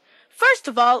beginning. First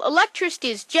of all, electricity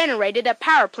is generated at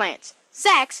power plants.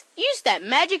 Zax, use that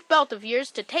magic belt of yours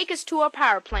to take us to our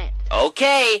power plant.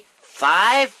 Okay.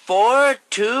 5, 4,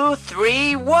 2,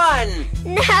 3, 1.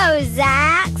 No,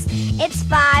 Zax. It's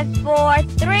 5, 4,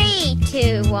 3,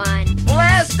 2, 1.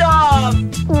 Blast off! I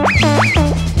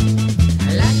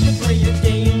like to play a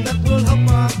game that will help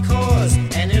our cause,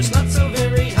 and it's not so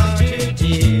very hard to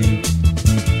do.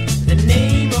 The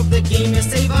name of the game is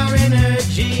Save Our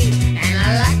Energy, and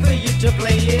I like for you to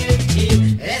play it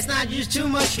too. Let's not use too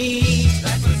much heat.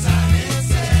 That's what Simon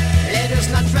said. Let us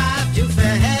not drive too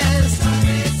fast.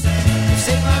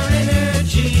 Save our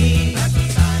energy. That's what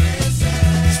Simon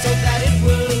said. So that it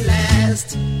will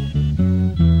last.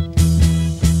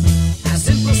 As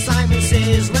simple Simon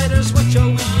says, let us watch our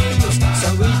use,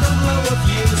 so we don't blow a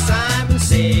fuse. Simon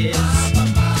says.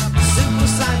 Simple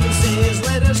Simon says,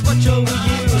 let us watch our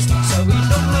use, so we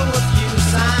don't blow a fuse.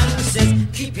 Simon says,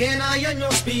 keep an eye on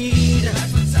your speed.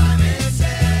 That's what Simon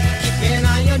says. Keep an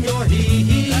eye on your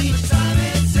heat. That's what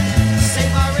Simon says.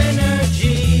 Save our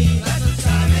energy. That's what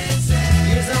Simon says.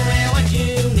 Here's only what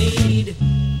you need.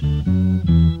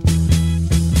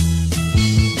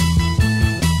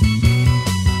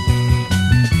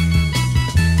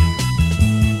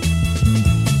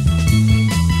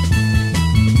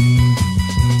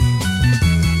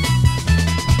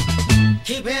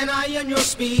 Keep an eye on your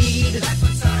speed. That's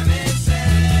what Simon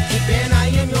said. Keep an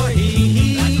eye on your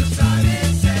heat. That's what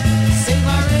Simon said. Save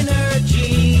our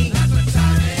energy. That's what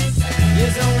Simon said.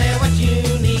 Here's only what you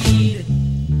need.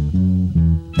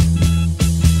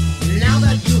 Now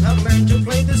that you have learned to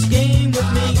play this game with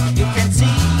me, you can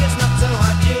see it's not so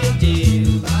hard to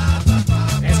do.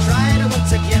 Let's try it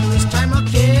once again, this time more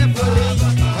carefully,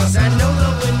 'cause I know the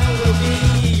winner will be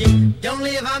you. Don't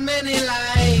leave on many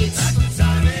lights. That's what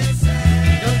Simon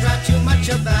said. Don't drive too much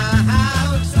of the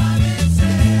house.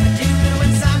 Do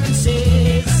when Simon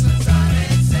says. That's what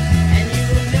Simon said. And you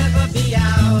will never be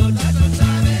out. That's what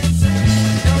Simon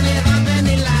said. Don't live on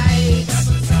many lights. That's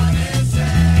what Simon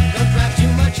said. Don't drive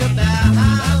too much of the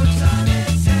house.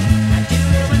 Do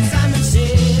when Simon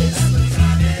says. That's what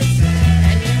Simon said.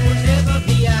 And you will never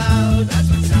be out. That's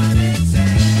what Simon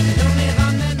said. Don't live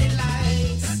on many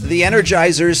lights. The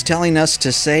Energizers telling us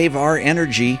to save our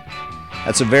energy.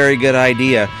 That's a very good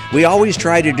idea. We always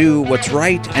try to do what's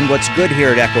right and what's good here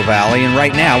at Echo Valley, and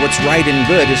right now what's right and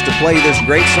good is to play this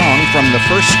great song from the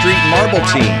First Street Marble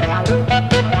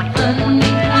Team.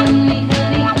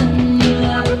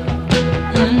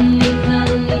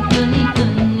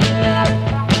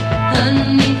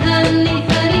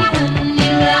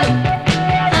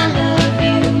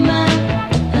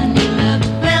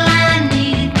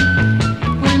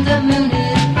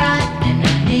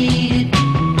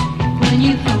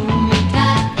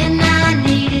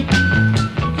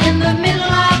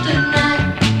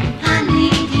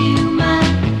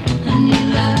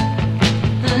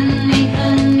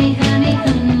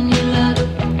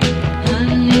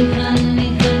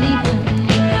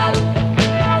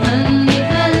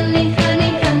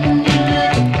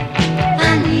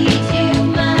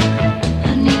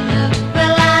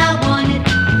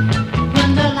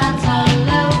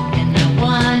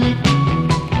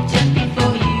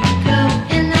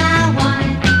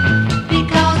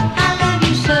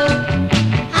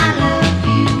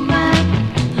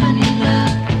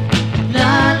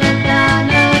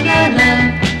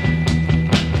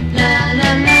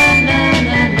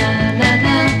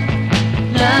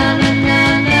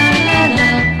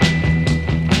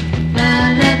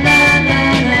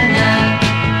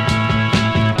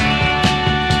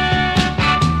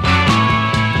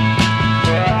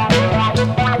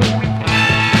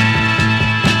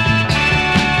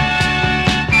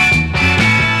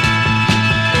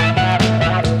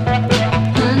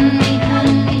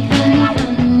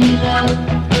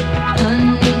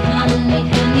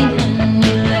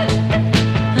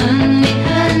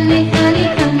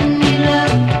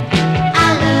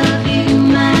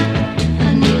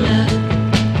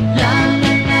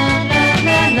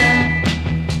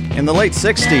 In the late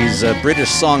 60s, British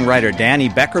songwriter Danny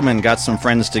Beckerman got some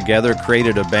friends together,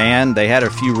 created a band. They had a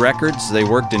few records. They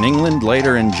worked in England,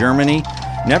 later in Germany.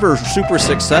 Never super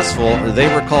successful.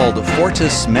 They were called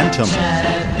Fortis Mentum.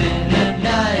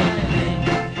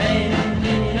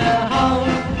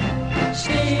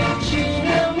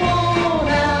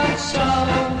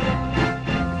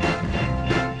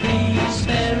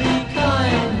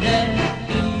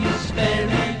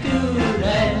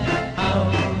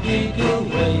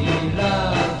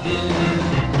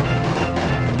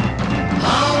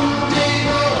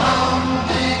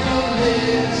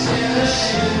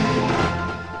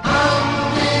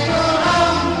 Hum,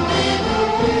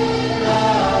 diddle, we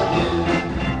love you.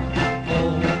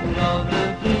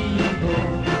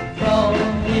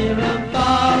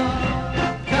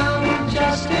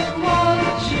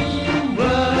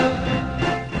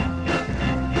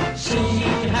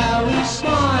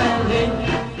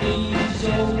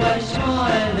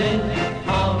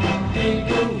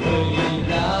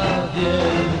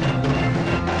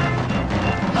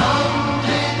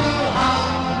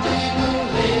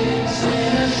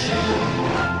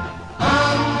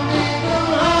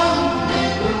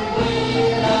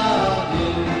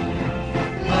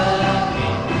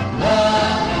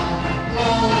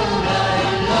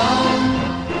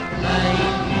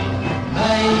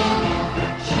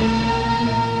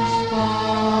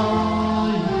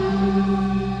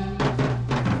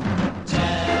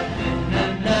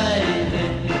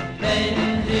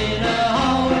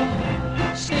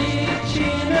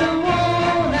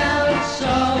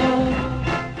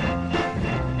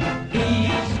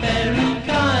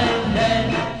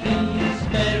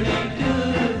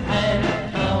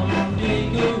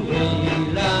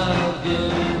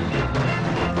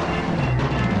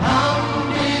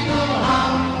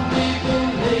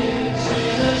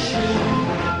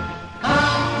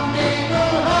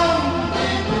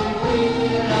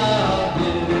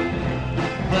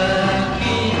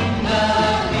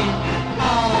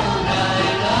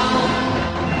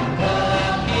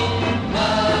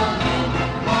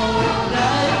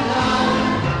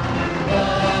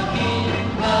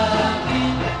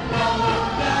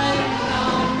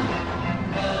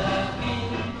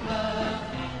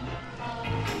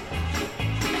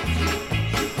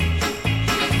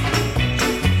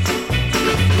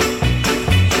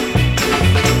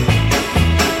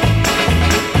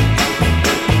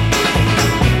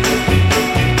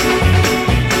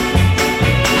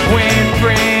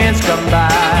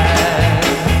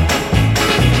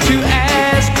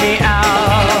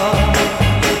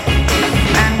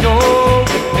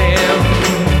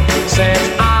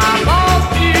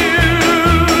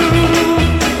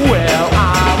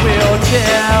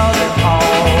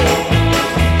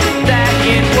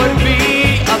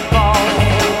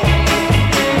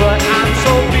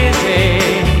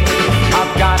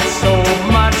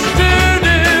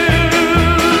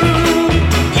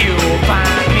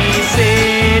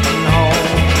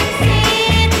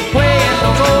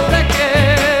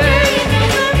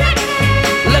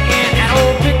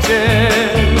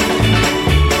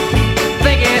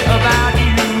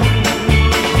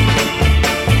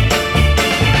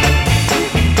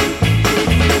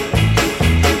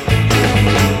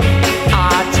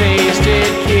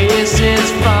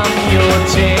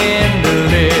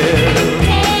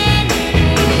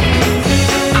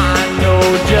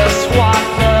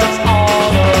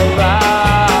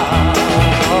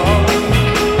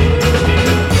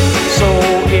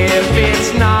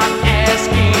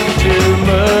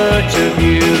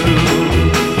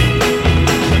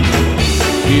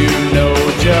 You know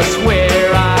just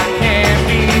where I can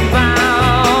be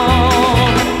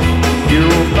found.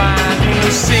 You'll find me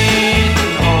sitting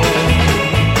home,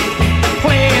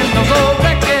 playing those old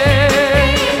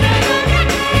records,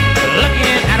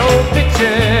 looking at old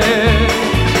pictures,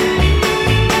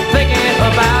 thinking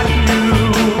about you.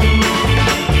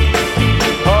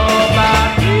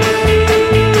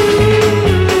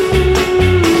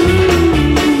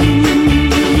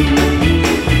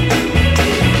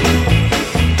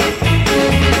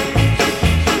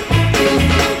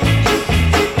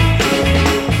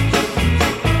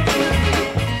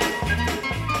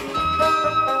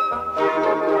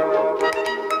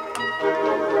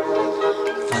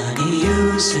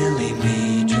 Silly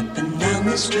me, dripping down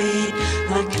the street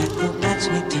like acrobats.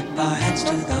 We tip our hats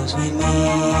to those we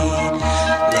meet.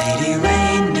 Lady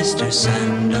Rain, Mr.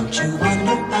 Sun, don't you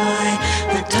wonder why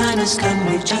the time has come?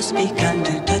 We've just begun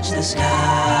to touch the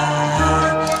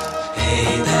sky.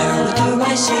 Hey there, what do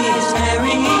I see? It's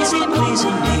very easy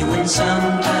pleasing me when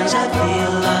sometimes I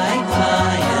feel like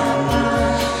flying.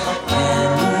 Can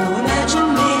you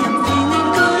imagine me? I'm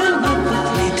feeling good enough with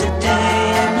me today,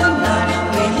 and I'm not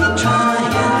really trying.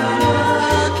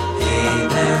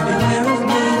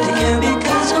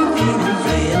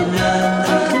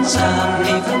 Stop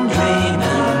me from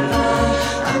dreaming.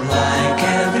 I'm like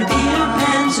every Peter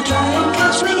Pan, so try and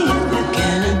catch me if you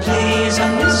can, and please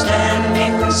understand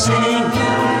me for singing.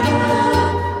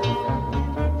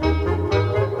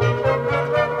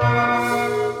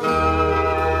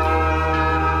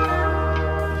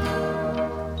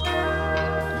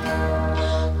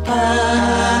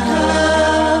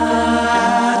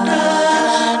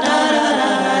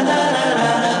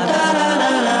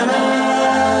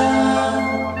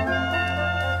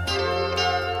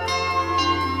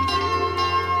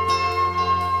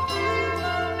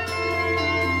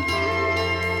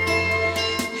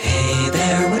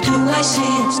 I see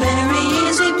it's very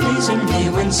easy pleasing me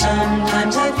when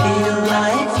sometimes I feel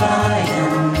like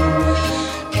flying.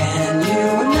 Can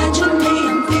you imagine me?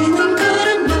 I'm feeling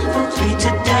good enough for free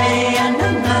today, and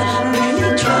I'm not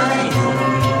really trying.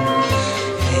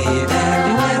 Hey there,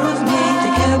 beware of me,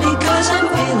 take care because I'm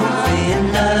feeling free,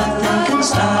 and nothing can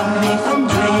stop me from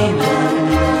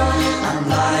dreaming. I'm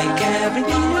like every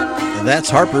Peter Pan.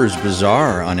 That's Harper's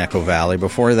Bazaar on Echo Valley.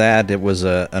 Before that, it was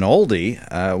an oldie.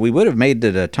 We would have made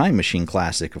it a Time Machine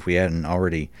classic if we hadn't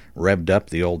already revved up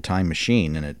the old Time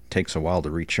Machine, and it takes a while to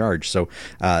recharge. So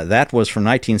that was from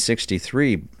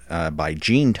 1963 by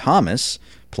Gene Thomas,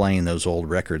 playing those old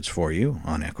records for you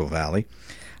on Echo Valley.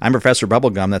 I'm Professor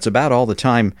Bubblegum. That's about all the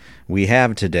time we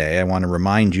have today. I want to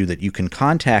remind you that you can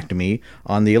contact me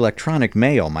on the electronic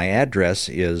mail. My address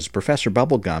is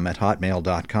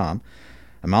professorbubblegum@hotmail.com.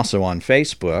 I'm also on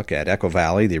Facebook at Echo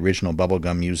Valley, the original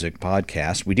Bubblegum Music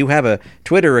Podcast. We do have a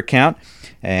Twitter account,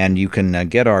 and you can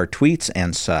get our tweets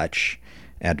and such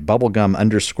at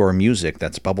bubblegum_music.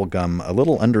 That's bubblegum, a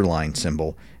little underline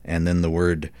symbol, and then the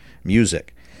word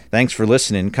music. Thanks for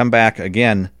listening. Come back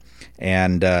again.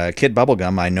 And Kid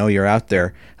Bubblegum, I know you're out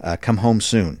there. Come home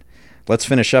soon. Let's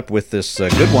finish up with this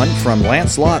good one from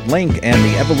Lancelot Link and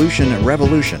the Evolution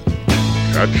Revolution.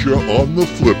 Catch you on the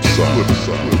flip side.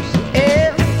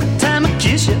 Every time I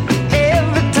kiss you,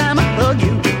 every time I hug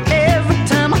you, every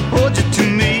time I hold you to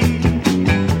me,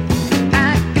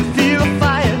 I can feel a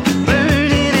fire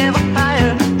burning ever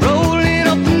higher, rolling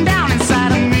up and down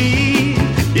inside of me.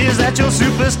 Is that your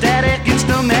superstatic,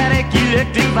 instamatic,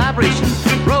 electric vibration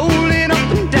rolling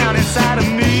up and down inside of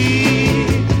me?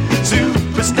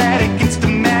 Superstatic,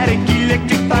 instamatic,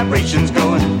 electric vibrations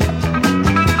going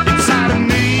inside of me.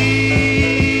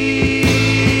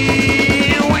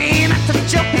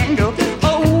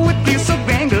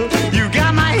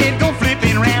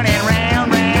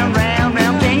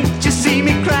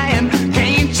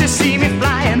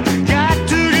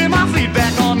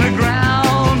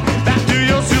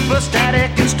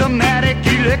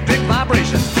 Electric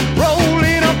vibrations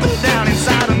rolling up and down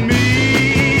inside of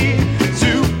me.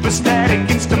 Superstatic,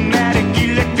 instamatic,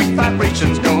 electric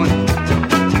vibrations going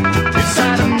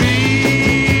inside of me.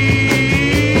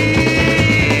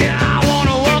 I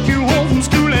wanna walk you home from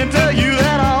school and tell you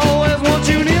that I always want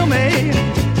you near me.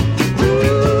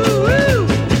 Ooh,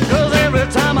 'cause every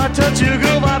time I touch you,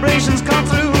 good vibrations come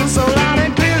through so loud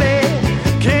and clearly.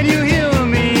 Can you hear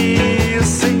me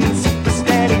singing?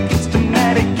 Superstatic,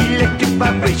 instamatic, electric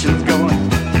vibrations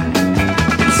going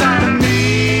inside of me.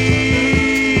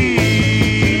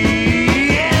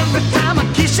 Every time I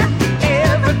kiss you,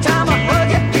 every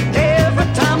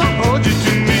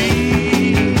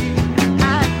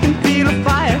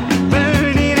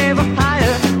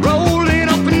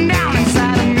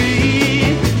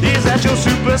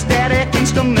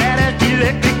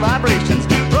vibrations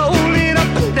rolling up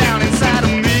and down inside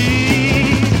of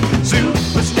me.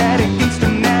 Superstatic,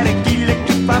 instamatic,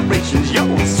 electric vibrations. Yo,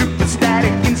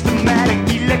 superstatic, instamatic,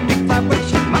 electric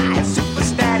vibrations. My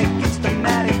superstatic,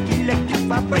 instamatic, electric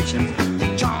vibrations.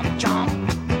 Chomp, chomp.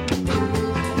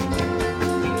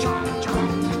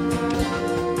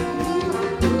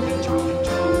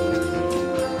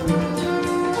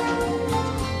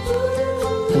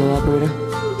 Hello, operator.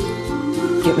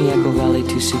 Get me Echo Valley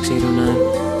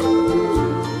 26809.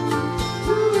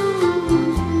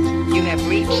 You have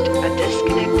reached a distance.